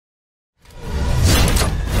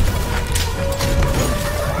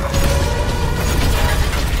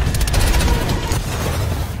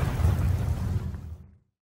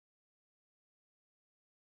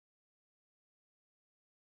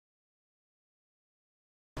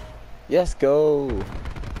Let's go.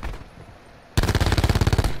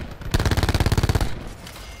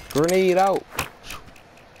 Grenade out.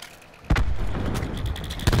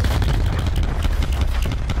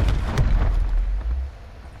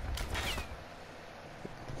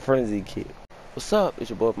 Frenzy kill. What's up? It's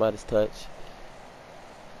your boy Midas Touch.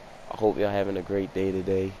 I hope y'all having a great day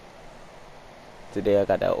today. Today I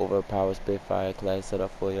got that overpowered Spitfire class set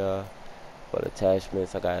up for y'all. For the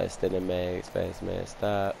attachments, I got extended mags, fast mag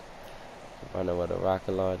stop, running with a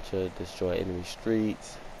rocket launcher, destroy enemy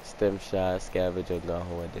streets, stem shot, scavenger, gun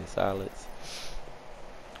hole, and dead silence.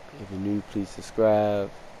 If you're new, please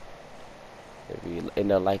subscribe. If you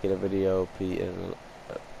end up liking the video, please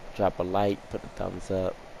drop a like, put a thumbs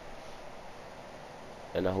up,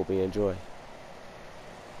 and I hope you enjoy.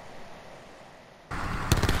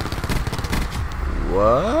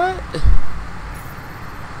 What?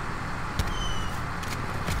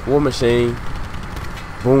 War Machine.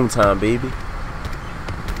 Boom time, baby.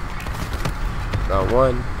 Got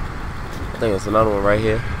one. I think it's another one right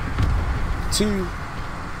here. Two.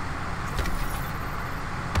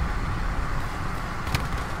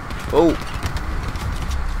 Oh.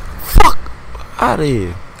 Fuck. Out of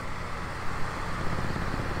here.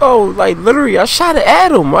 Oh, like literally, I shot it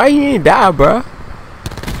at him. Why he ain't die, bruh?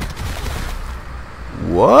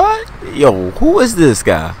 What? Yo, who is this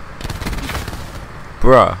guy?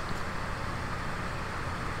 Bruh.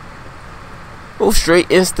 Go straight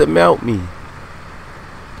insta mount me.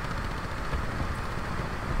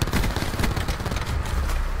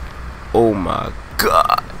 Oh my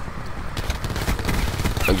god.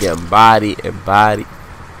 I'm getting body and body.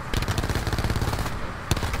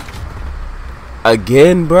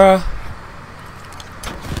 Again, bruh.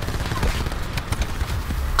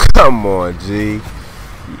 Come on, G.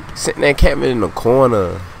 Sitting there camping in the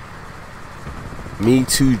corner. Me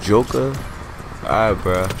too, Joker. Alright,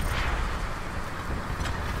 bruh.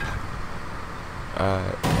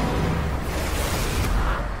 Alright.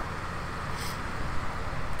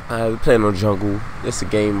 Alright, we playing on jungle. This a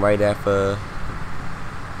game right after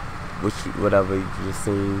whatever you just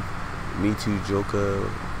seen. Me too, Joker.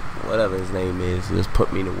 Whatever his name is. He just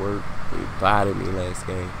put me to work. He bodied me last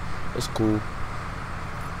game. It's cool.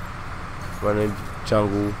 Running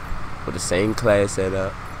jungle with the same class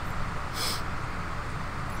setup.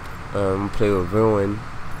 Play with Ruin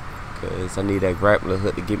because I need that grappler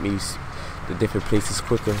hook to get me to different places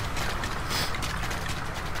quicker.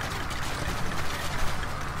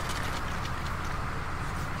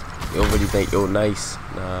 You don't really think you're nice?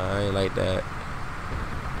 Nah, I ain't like that.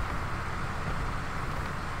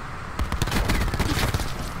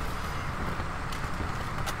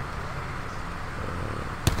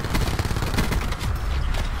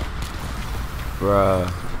 Bruh.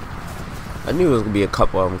 I knew there was gonna be a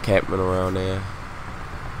couple of them camping around there.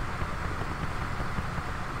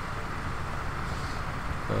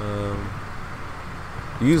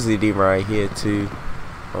 Usually they right here too.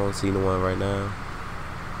 I don't see no one right now.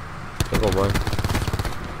 There go one.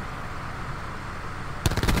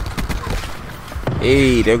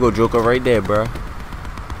 Hey, there go Joker right there, bruh.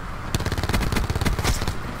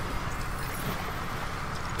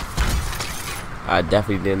 I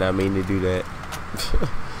definitely did not mean to do that.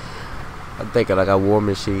 I'm thinking like a war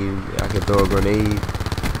machine. I can throw a grenade.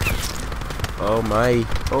 Oh my.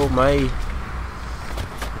 Oh my.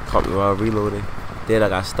 Caught me while reloading. Then I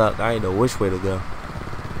got stuck. I didn't know which way to go.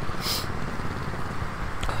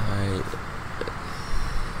 Alright.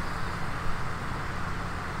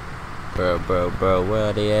 Bro. Where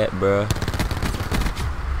are they at, bro?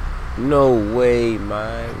 No way,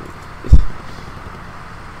 man.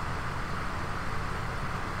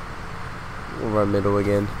 We'll run middle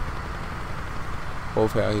again.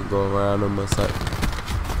 Hopefully I can go around them or something.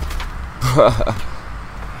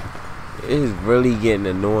 It is really getting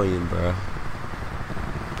annoying, bro.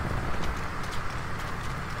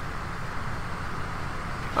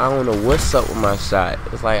 I don't know what's up with my shot.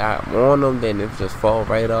 It's like I'm on them, then it just fall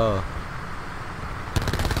right off.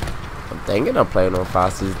 I'm thinking I'm playing on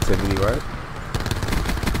 5 sensitivity, right?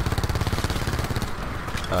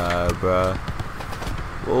 Bruh.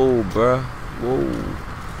 Whoa, bruh. Whoa.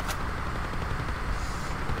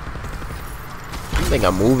 I think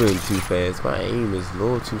I'm moving too fast. My aim is a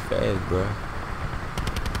little too fast, bruh.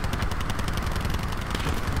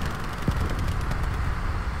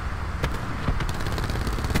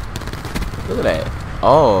 Look at that.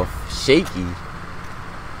 Off. Shaky. I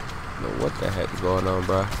don't know what the heck is going on,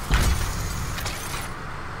 bruh.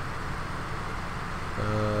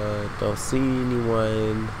 Don't see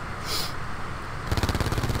anyone.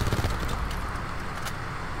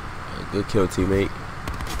 Good kill, teammate.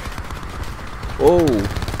 Oh,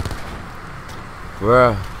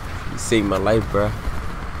 Bruh, you saved my life, bruh.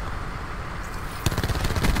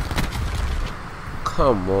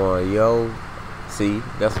 Come on, yo. See,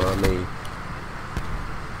 that's what I mean.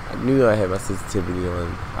 I knew I had my sensitivity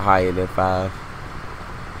on higher than 5.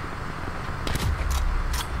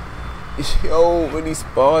 Yo, when he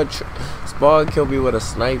spawn killed me with a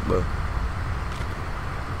sniper.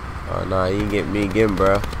 Oh nah, he ain't get me again,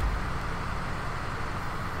 bruh.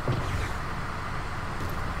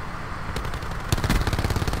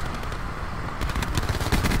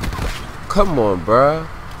 Come on, bruh.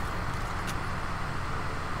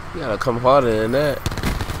 You gotta come harder than that.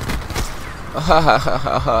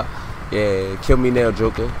 Yeah, kill me now,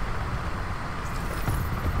 Joker.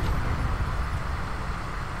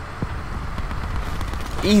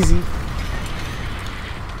 Easy.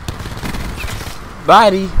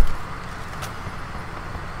 Body.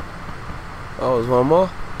 Oh, there's one more.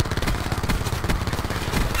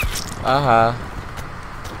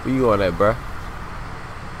 Where you on that, bruh?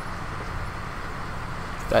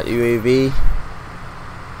 Got UAV.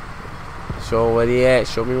 Show him where he at.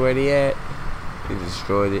 Show me where he at. He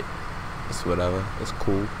destroyed it. It's whatever. It's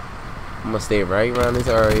cool. I'm gonna stay right around this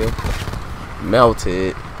area.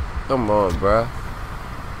 Melted. Come on, bruh.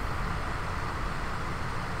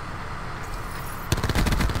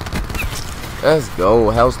 Let's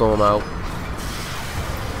go. Hellstorm out.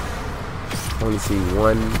 Only see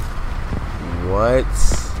one. What?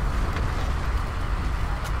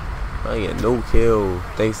 I ain't get no kill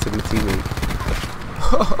thanks to my teammate.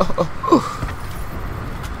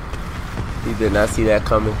 He did not see that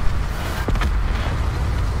coming.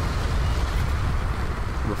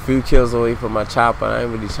 I'm a few kills away from my chopper. I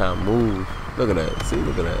ain't really trying to move. Look at that. See,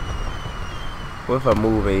 look at that. What if I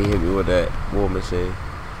move and he hit me with that war machine?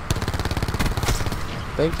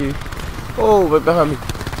 Thank you. Oh, right behind me.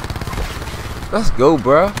 Let's go,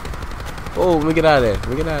 bruh. Oh, let me get out of there. Let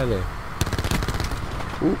me get out of there.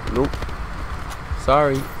 Oop, nope.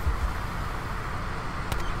 Sorry.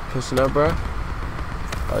 Pushing up, bruh.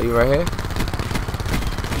 Oh, you right here?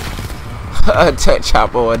 Tech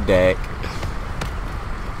chopper on deck.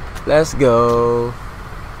 Let's go.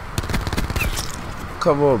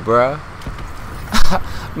 Come on, bruh.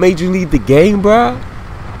 Made you lead the game, bruh.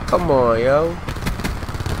 Come on, yo.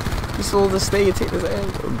 You supposed to stay and take this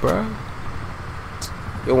angle, bruh.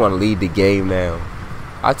 You want to lead the game now.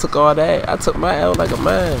 I took all that. I took my L like a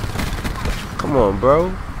man. Come on, bro.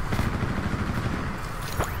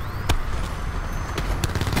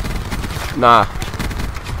 Nah.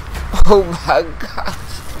 Oh my gosh.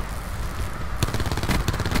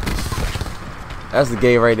 That's the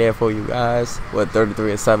game right there for you guys. What,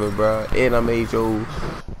 33-7, bro? And I made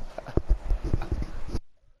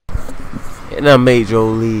your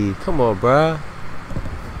lead. Come on, bro.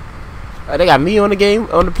 They got me on the game,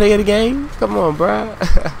 on the play of the game. Come on, bro.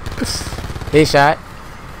 Headshot.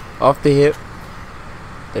 Off the hip.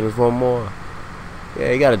 I think there's one more.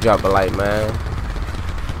 Yeah, you gotta drop a light, man.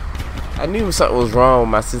 I knew something was wrong with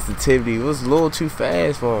my sensitivity. It was a little too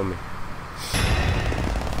fast for me.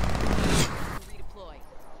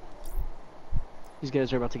 These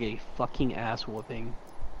guys are about to get a fucking ass whooping.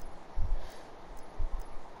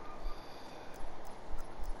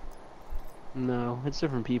 No, it's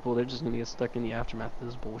different people. They're just gonna get stuck in the aftermath of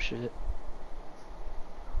this bullshit.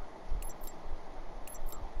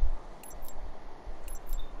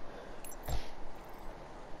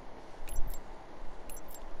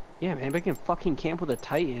 Yeah, man, they can fucking camp with a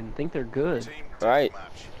Titan. Think they're good. Right.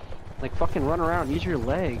 Like, fucking run around. Use your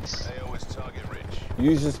legs.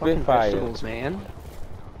 Use the Spitfire. Vegetables, man.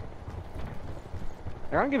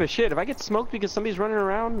 I don't give a shit. If I get smoked because somebody's running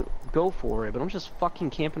around, go for it. But I'm just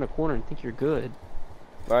fucking camping a corner and think you're good.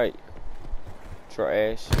 Right.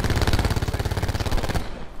 Trash.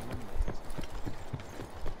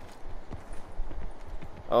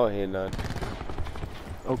 I don't hear none.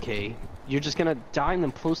 Okay. You're just gonna die and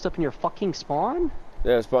then post up in your fucking spawn?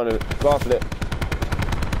 Yeah, spawn flip.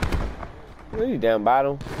 What are you down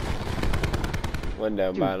bottom? One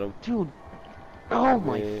down bottom. Dude. Oh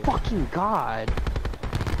my fucking god.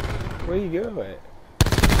 Where you go at?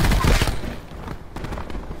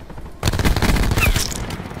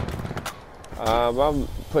 I'm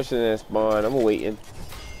pushing that spawn. I'm waiting.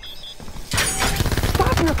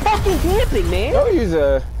 Stop your fucking camping, man! Don't use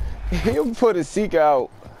you put a seeker out.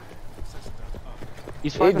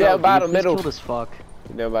 He's down bottom middle. Killed as fuck.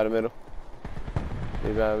 Down by the middle.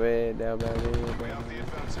 He's by red, down by red.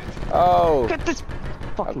 Oh! Get this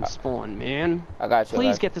fucking spawn, man. I got you.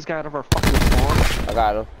 Please get this guy out of our fucking spawn. I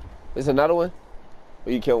got him. There's another one?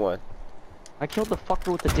 Or you kill one? I killed the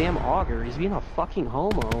fucker with the damn auger. He's being a fucking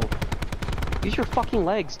homo. Use your fucking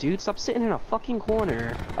legs, dude. Stop sitting in a fucking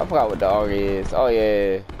corner. I forgot what the R is. Oh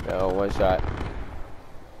yeah, no, one shot.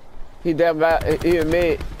 He damn bad. He in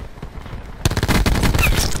mid.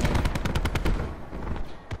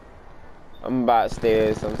 I'm about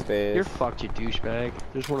stairs. I'm stairs. You're fucked, you douchebag.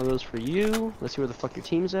 There's one of those for you. Let's see where the fuck your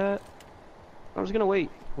team's at. I'm just gonna wait.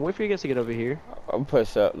 I'll wait for you guys to get over here. I'm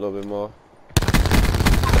push up a little bit more.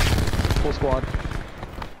 Full squad.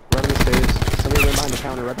 Right on the stairs. Somebody right behind the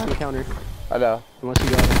counter. Right behind the counter. I know. Unless you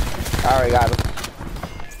got him. I already got him.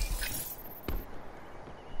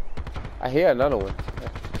 I hear another one.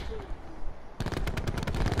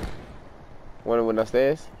 One went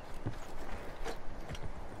upstairs.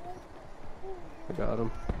 I got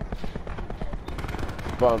him.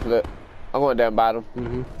 Bomb flip. I'm going down bottom.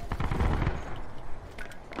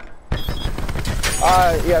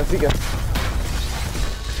 Yeah, see ya.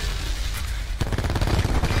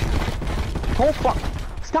 Oh fuck!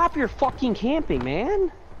 Stop your fucking camping,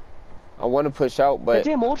 man! I want to push out, but That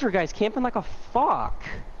damn ultra guy's camping like a fuck.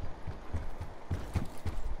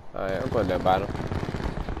 alright, I'm going down bottom.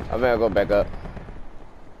 I better go back up.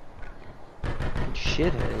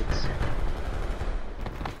 Shitheads.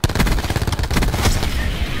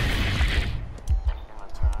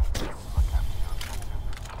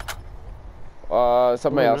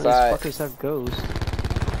 Somebody Ooh, outside. These fuckers have ghosts.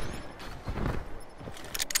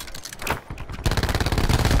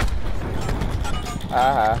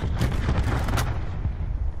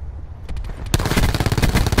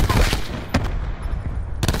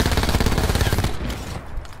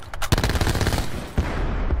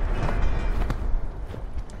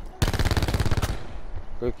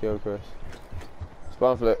 Good kill, Chris.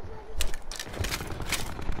 Spawn flip.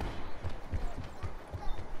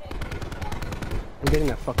 I'm getting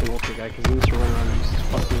that fucking ultra guy because he needs to run around these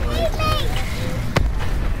fucking lights.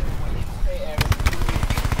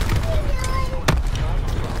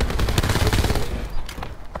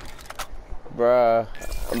 Bruh,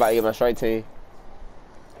 I'm about to get my strike team.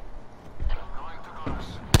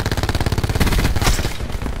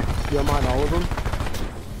 You don't mind all of them?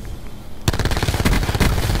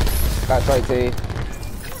 Got strike team.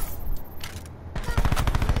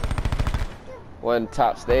 One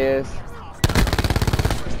top stairs.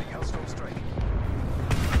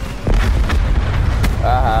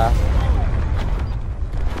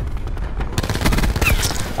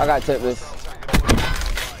 I got Tempest.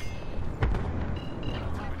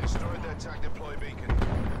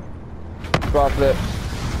 Spawn flip.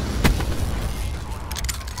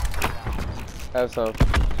 Have some.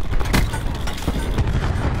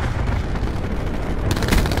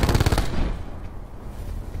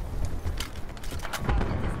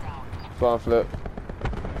 Spawn flip.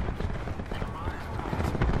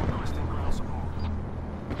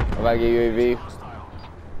 I'm about to get UAV.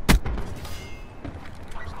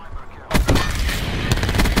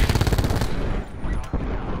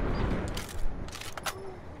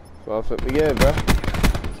 Spawn flip again, bro.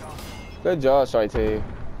 Good job, strike team.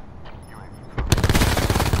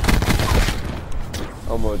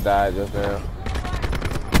 Almost died just now.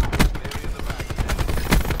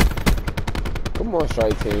 Come on,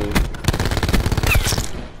 strike team.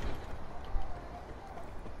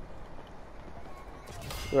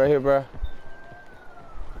 You right here, bro.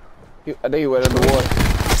 I think he went in the water.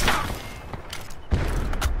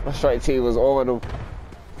 My strike team was on him.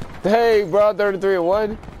 Hey, bro,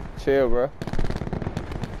 33-1. Chill, bro.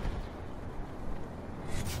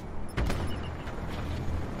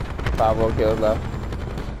 Five more kills left.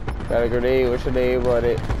 Got a grenade. What's your name on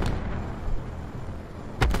it?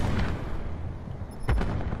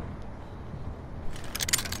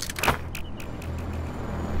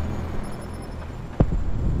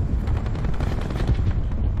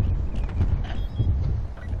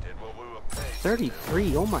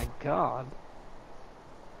 $33, oh my god.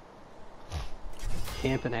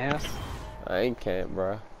 Camping ass. I ain't camp,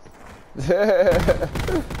 bro.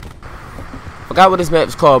 Forgot what this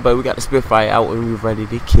map's called, but we got the Spitfire out and we ready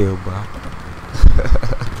to kill, bro.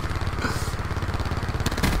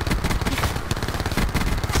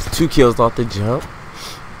 2 kills off the jump.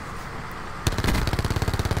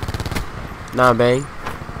 9 bang.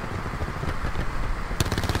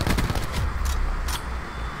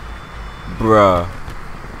 Bruh.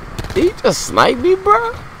 Did he just snipe me,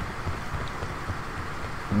 bruh?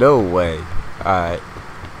 No way. Alright.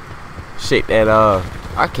 Shake that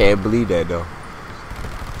I can't believe that though.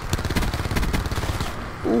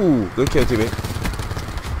 Ooh, good kill, teammate.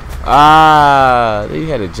 Ah, you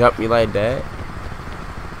had to jump me like that.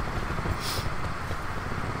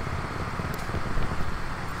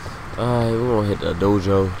 Alright, we're gonna hit the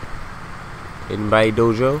dojo. Anybody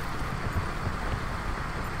dojo?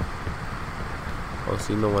 Oh,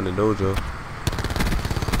 see no one in the dojo.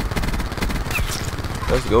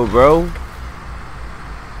 Let's go, bro.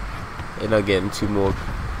 And I'm getting a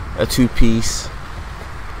 2-piece.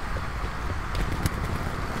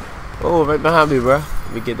 Oh, right behind me, bro.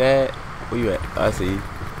 Let me get that. Where you at? I see you.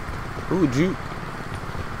 Ooh, juke.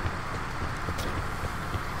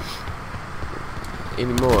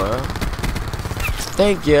 Any more, huh?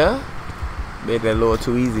 Thank ya. Made that a little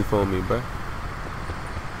too easy for me, bro.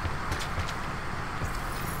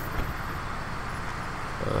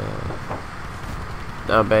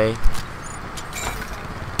 Nah, bang.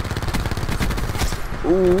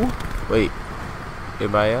 Ooh. Wait.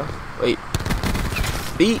 Anybody else? Wait.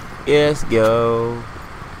 Beat. Yes, go.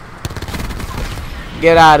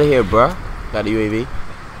 Get out of here, bro. Got the UAV.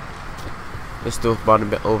 Let's still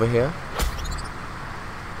spawning over here.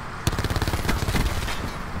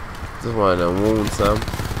 Just wanted to wound some.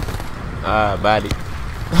 Ah, body.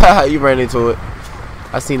 You ran into it.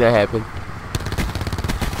 I seen that happen.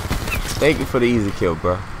 Thank you for the easy kill,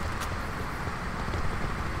 bro.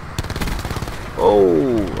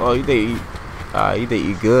 Oh, you think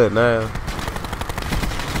you good now?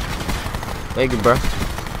 Thank you, bro.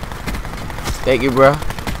 Thank you, bro.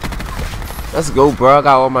 Let's go, bro. I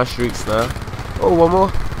got all my streaks now. Oh, one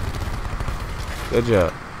more. Good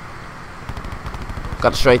job.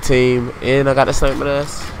 Got the straight team, and I got the sniper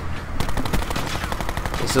ass.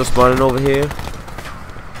 They're still spawning over here.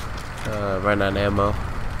 Right out of ammo.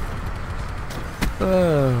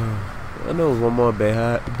 I know one more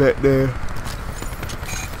back there.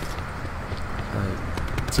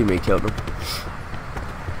 Teammate killed him.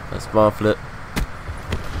 Let's spawn flip.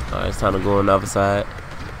 Alright, it's time to go on the other side.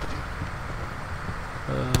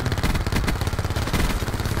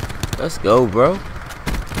 Let's go, bro.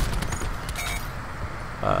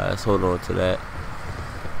 Let's hold on to that.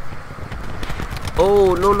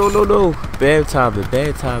 Oh, no. Bad timing,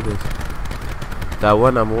 bad timing. That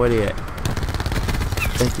one, I'm already at.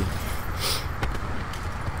 Thank you.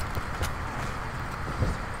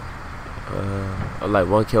 I'm like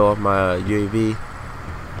 1 kill off my UAV.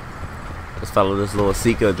 Let's follow this little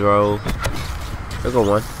Seeker drone. There go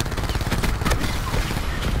one.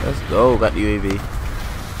 Let's go. Got the UAV.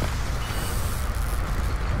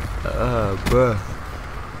 Bruh.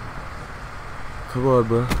 Come on,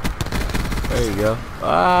 bro. There you go.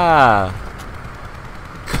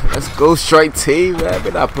 Let's go, straight team, man.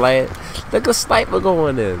 We're not playing. Look at sniper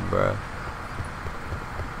going in, bro.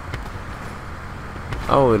 I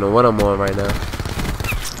don't even know what I'm on right now.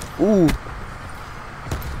 Ooh.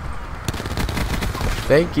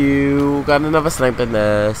 Thank you. Got another sniper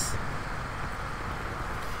nest.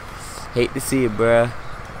 Hate to see it, bruh.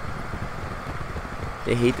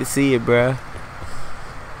 They hate to see it, bruh.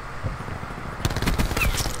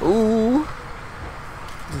 Ooh.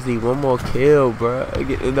 Just need one more kill, bruh.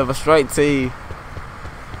 Get another strike team.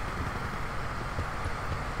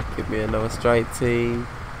 Give me another strike team.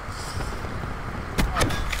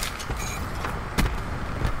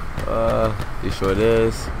 You sure it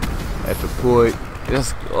is? At the point.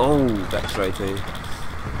 Just that strike team.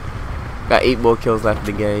 Got 8 more kills left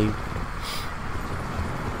in the game.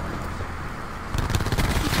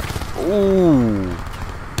 Ooh.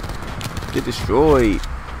 Get destroyed.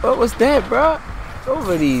 What was that, bro?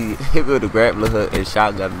 Nobody hit me with a grappling hook and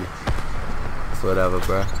shotgun me. It's whatever,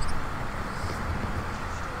 bro.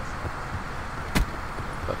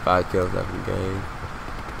 Got 5 kills left in the game.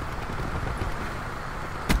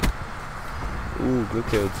 Ooh, good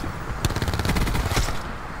kill too.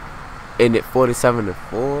 And it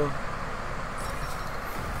 47-4.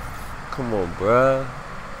 Come on, bruh.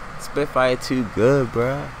 Spitfire too good,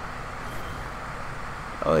 bruh.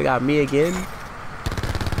 Oh, they got me again.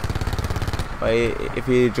 If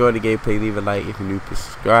you enjoyed the gameplay, leave a like. If you're new, please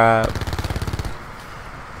subscribe.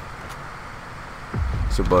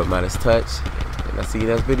 It's your boy Touch, and I'll see you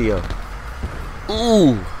next video.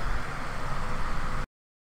 Ooh.